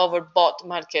overbought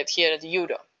market here at the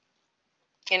euro.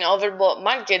 And overbought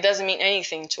market doesn't mean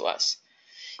anything to us.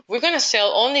 We're going to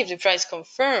sell only if the price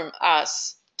confirms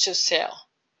us to sell.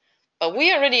 But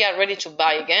we already are ready to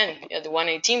buy again at the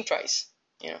 118 price.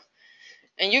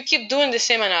 And you keep doing the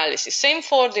same analysis. Same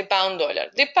for the pound dollar.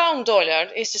 The pound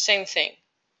dollar is the same thing.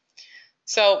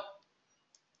 So,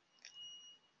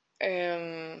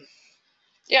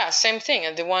 yeah, same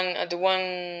thing but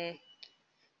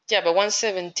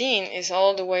 117 is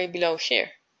all the way below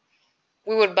here.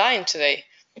 We were buying today.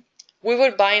 We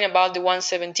were buying about the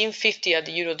 117.50 at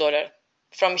the euro dollar.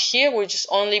 From here, we're just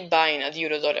only buying at the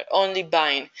euro dollar, only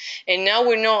buying. And now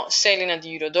we're not selling at the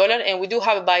euro dollar, and we do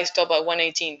have a buy stop at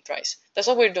 118 price. That's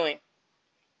what we're doing.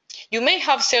 You may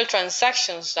have sell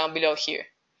transactions down below here.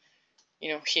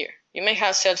 Here. You may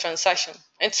have sell transaction.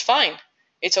 It's fine.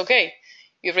 It's okay.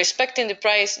 You're respecting the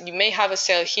price. You may have a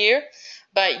sell here,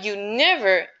 but you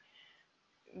never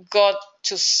got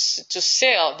to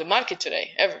sell the market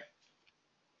today, ever.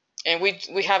 And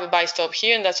we have a buy stop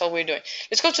here, and that's all we're doing.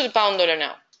 Let's go to the pound dollar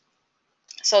now.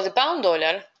 So the pound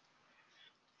dollar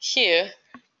here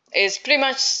is pretty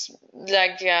much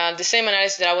like the same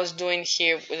analysis that I was doing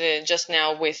here just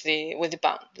now with the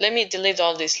pound. Let me delete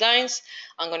all these lines.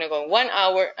 I'm going to go 1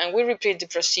 hour, and we repeat the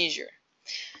procedure.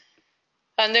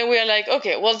 And then we are like,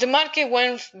 okay, well, the market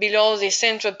went below the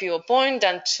central pivot point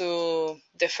down to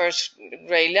the first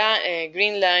green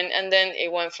line, and then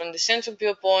it went from the central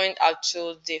pivot point out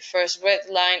to the first red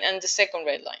line and the second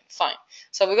red line. Fine.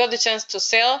 So we got the chance to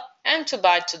sell and to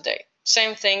buy today.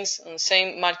 Same things on the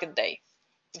same market day.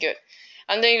 Good.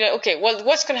 And then you're like, okay, well,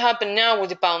 what's going to happen now with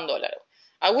the pound dollar?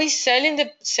 Are we selling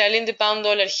the pound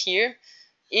dollar here,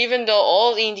 even though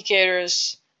all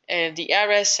indicators, the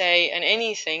RSA and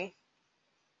anything,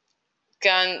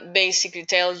 can basically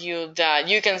tell you that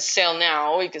you can sell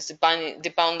now because the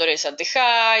pound dollar is at the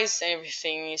highs,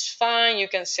 everything is fine, you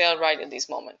can sell right at this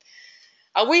moment.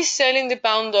 Are we selling the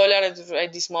pound dollar at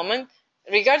this moment?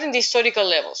 Regarding the historical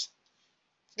levels,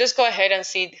 let's go ahead and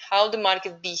see how the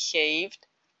market behaved.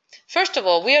 First of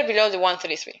all, we are below the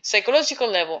 133. Psychological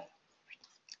level,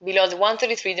 below the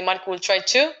 133, the market will try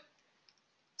to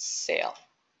sell.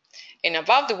 And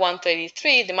above the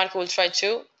 133, the market will try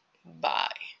to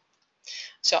buy.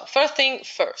 So first thing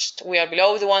first, we are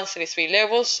below the 133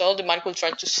 level, so the market will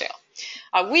try to sell.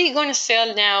 Are we going to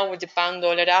sell now with the pound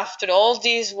dollar after all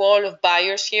this wall of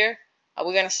buyers here? Are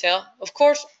we going to sell? Of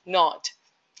course not.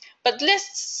 But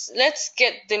let's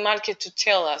get the market to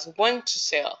tell us when to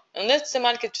sell, and let's the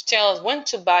market to tell us when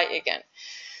to buy again.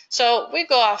 So we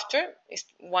go after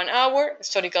 1 hour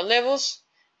historical levels,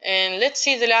 and let's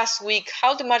see the last week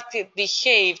how the market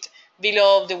behaved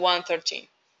below the 113.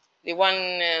 The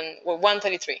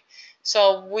 133.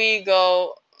 So we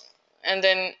go, and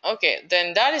then, okay,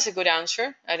 then that is a good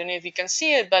answer. I don't know if you can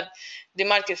see it, but the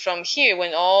market from here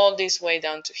went all this way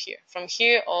down to here. From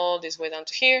here, all this way down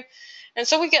to here. And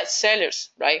so we get sellers,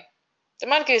 right? The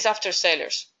market is after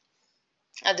sellers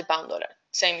at the pound dollar.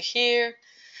 Same here.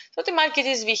 So the market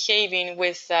is behaving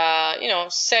with,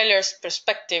 seller's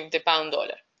perspective, the pound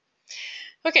dollar.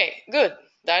 Okay, good.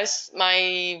 That is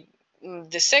the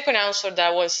second answer that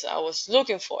I was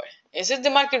looking for. Is it the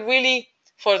market really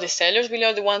for the sellers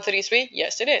below the 133?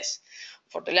 Yes, it is.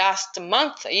 For the last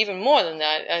month, even more than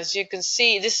that. As you can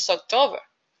see, this is October.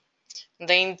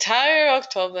 The entire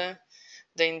October,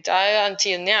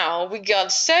 until now, we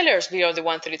got sellers below the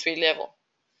 133 level.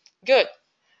 Good.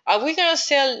 Are we going to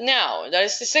sell now? That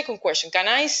is the second question. Can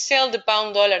I sell the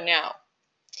pound dollar now?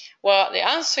 Well, the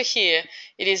answer here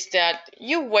it is that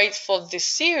you wait for the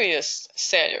serious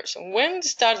sellers. When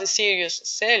start the serious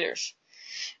sellers?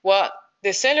 Well,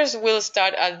 the sellers will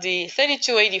start at the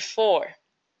 32.84.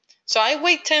 So I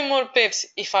wait 10 more pips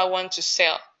if I want to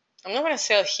sell. I'm not going to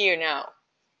sell here now.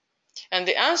 And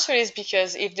the answer is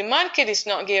because if the market is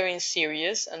not getting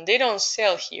serious and they don't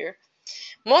sell here,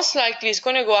 most likely it's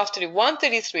going to go after the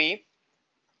 133,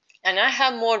 and I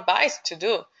have more buys to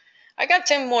do. I got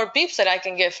 10 more pips that I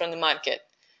can get from the market.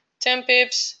 10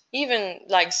 pips, even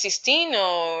like 16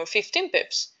 or 15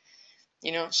 pips.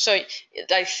 So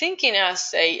like thinking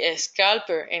as a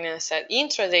scalper and as an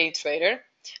intraday trader,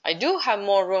 I do have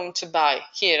more room to buy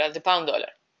here at the pound dollar.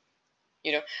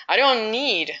 I don't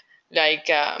need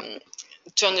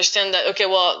to understand that, okay,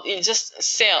 well, you just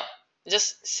sell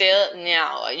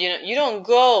now. You don't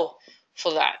go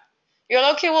for that. You're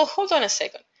like, okay, well, hold on a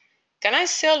second. Can I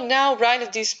sell now right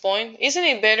at this point? Isn't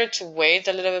it better to wait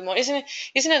a little bit more? Isn't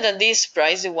it that this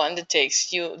price the one that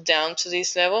takes you down to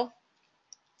this level?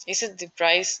 Is it the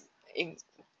price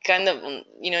kind of,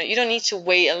 you don't need to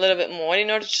wait a little bit more in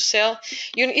order to sell?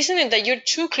 Isn't it that you're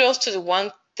too close to the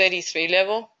 133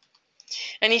 level?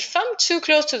 And if I'm too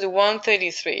close to the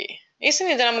 133, isn't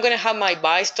it that I'm going to have my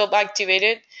buy stop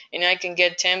activated and I can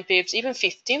get 10 pips, even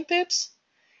 15 pips?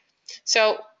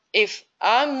 So if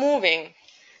I'm moving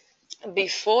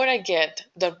before I get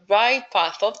the right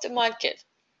path of the market,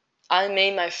 I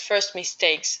made my first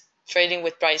mistakes trading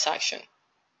with price action.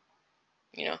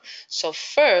 So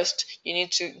first you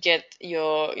need to get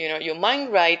your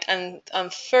mind right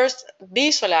and first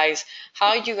visualize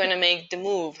how you're going to make the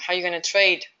move, how you're going to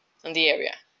trade on the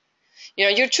area.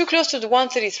 You're too close to the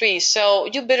 133, so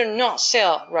you better not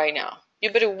sell right now.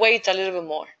 You better wait a little bit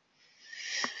more.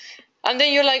 And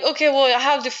then you're like, okay, well, I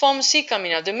have the FOMC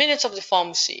coming out, the minutes of the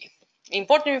FOMC.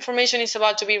 Important information is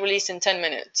about to be released in 10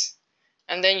 minutes.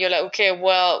 And then you're like, okay,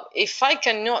 well, if I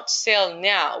cannot sell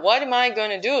now, what am I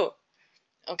going to do?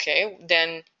 Okay,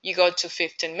 then you go to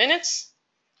 15 minutes.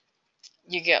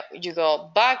 You go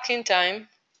back in time.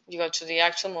 You go to the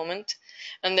actual moment.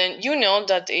 And then you know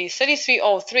that a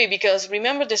 3303, because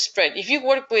remember the spread. If you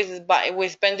work with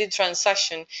pending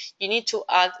transaction, you need to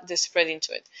add the spread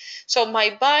into it. So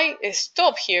my buy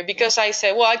stop here because I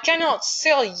said, well, I cannot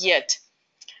sell yet.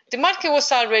 The market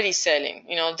was already selling.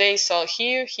 They saw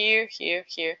here, here, here,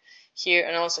 here, here,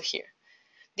 and also here.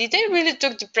 Did they really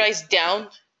took the price down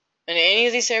in any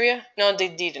of this area? No, they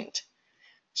didn't.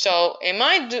 So am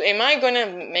I gonna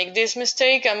make this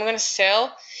mistake? I'm gonna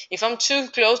sell if I'm too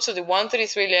close to the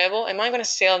 133 level. Am I gonna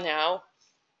sell now?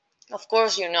 Of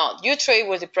course you're not. You trade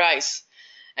with the price,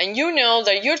 and you know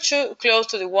that you're too close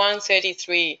to the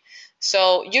 133.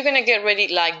 So you're gonna get ready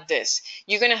like this.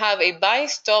 You're gonna have a buy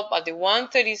stop at the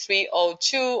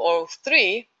 133.02 or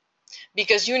 3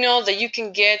 because you know that you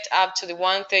can get up to the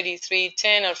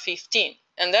 133.10 or 15,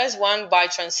 and that's one buy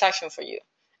transaction for you,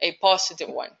 a positive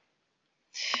one.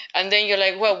 And then you're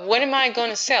like, well, what am I going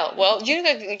to sell? Well, you're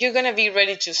going to be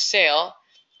ready to sell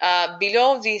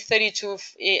below the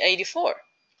 32.84.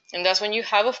 And that's when you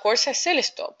have, of course, a sell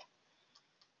stop.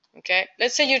 Okay,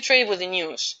 let's say you trade with the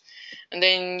news and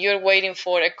then you're waiting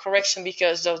for a correction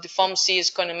because of the FOMC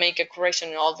is going to make a correction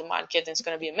in all the market and it's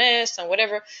going to be a mess and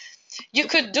whatever. You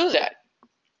could do that.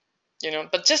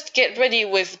 But just get ready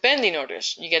with pending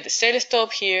orders. You get the sell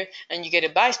stop here and you get a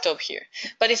buy stop here.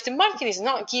 But if the market is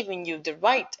not giving you the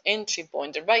right entry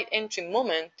point, the right entry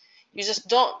moment, you just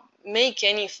don't make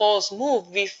any false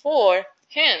move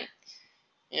beforehand.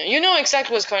 You know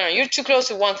exactly what's going on. You're too close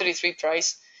to 133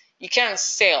 price. You can't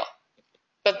sell.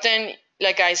 But then,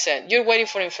 like I said, you're waiting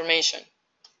for information.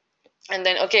 And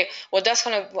then, okay, well,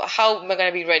 how am I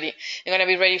gonna be ready? I'm gonna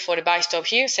be ready for the buy stop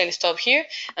here, sell stop here,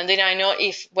 and then I know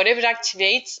if whatever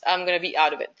activates, I'm gonna be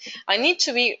out of it. I need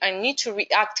to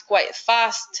react quite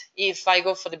fast if I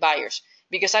go for the buyers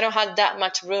because I don't have that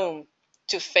much room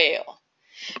to fail.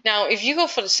 Now, if you go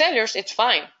for the sellers, it's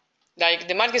fine. Like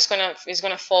the market is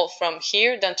gonna fall from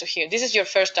here down to here. This is your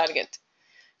first target,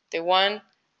 the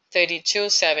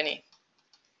 132.70.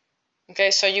 Okay,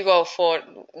 so you go for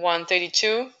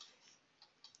 132.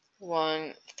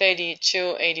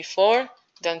 132.84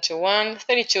 down to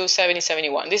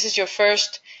 132.70.71. This is your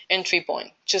first entry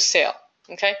point to sell.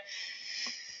 Okay,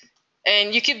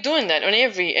 and you keep doing that on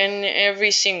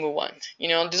every single one.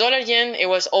 The dollar yen, it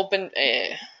was open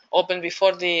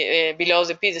before the below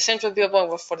the central pivot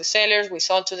point was for the sellers. We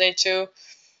saw today too.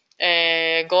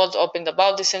 Gold opened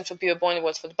above the central pivot point, it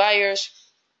was for the buyers.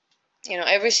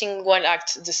 Every single one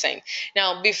acts the same.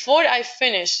 Now, before I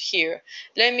finish here,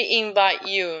 let me invite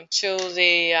you to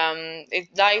the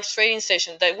live trading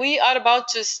session that we are about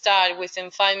to start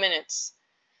within 5 minutes.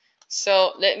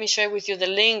 So let me share with you the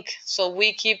link so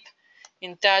we keep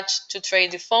in touch to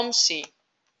trade the FOMC.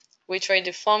 We trade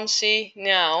the FOMC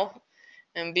now,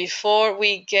 and before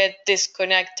we get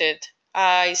disconnected,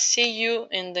 I see you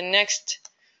in the next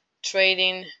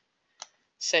trading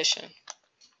session.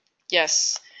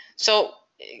 Yes. So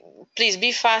please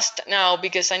be fast now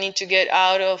because I need to get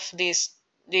out of this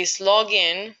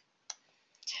login,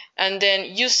 and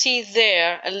then you see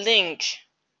there a link.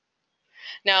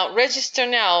 Now register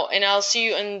now, and I'll see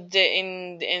you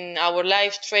in our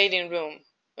live trading room.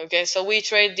 Okay, so we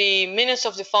trade the minutes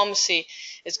of the FOMC.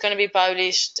 It's going to be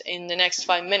published in the next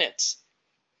 5 minutes.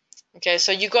 Okay,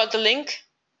 so you got the link.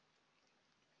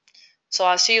 So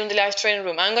I'll see you in the live trading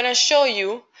room. I'm going to show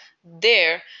you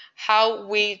there how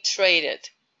we trade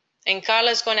it. And Carla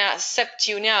is going to accept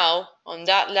you now on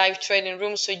that live trading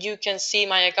room so you can see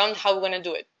my account, how we're going to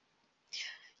do it.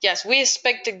 Yes, we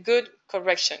expect a good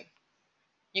correction.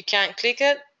 You can't click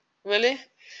it, really?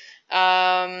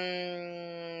 How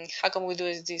come we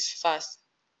do this fast?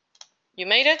 You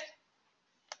made it?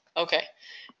 Okay.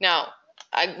 Now,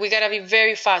 we gotta be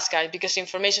very fast, guys, because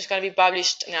information is gonna be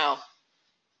published now.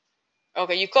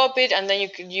 Okay, you copy it and then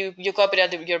you copy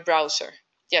it at your browser.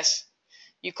 Yes,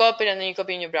 you copy it and then you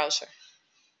copy in your browser.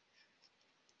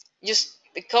 Just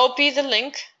copy the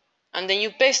link and then you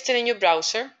paste it in your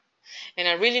browser. And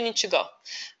I really need to go.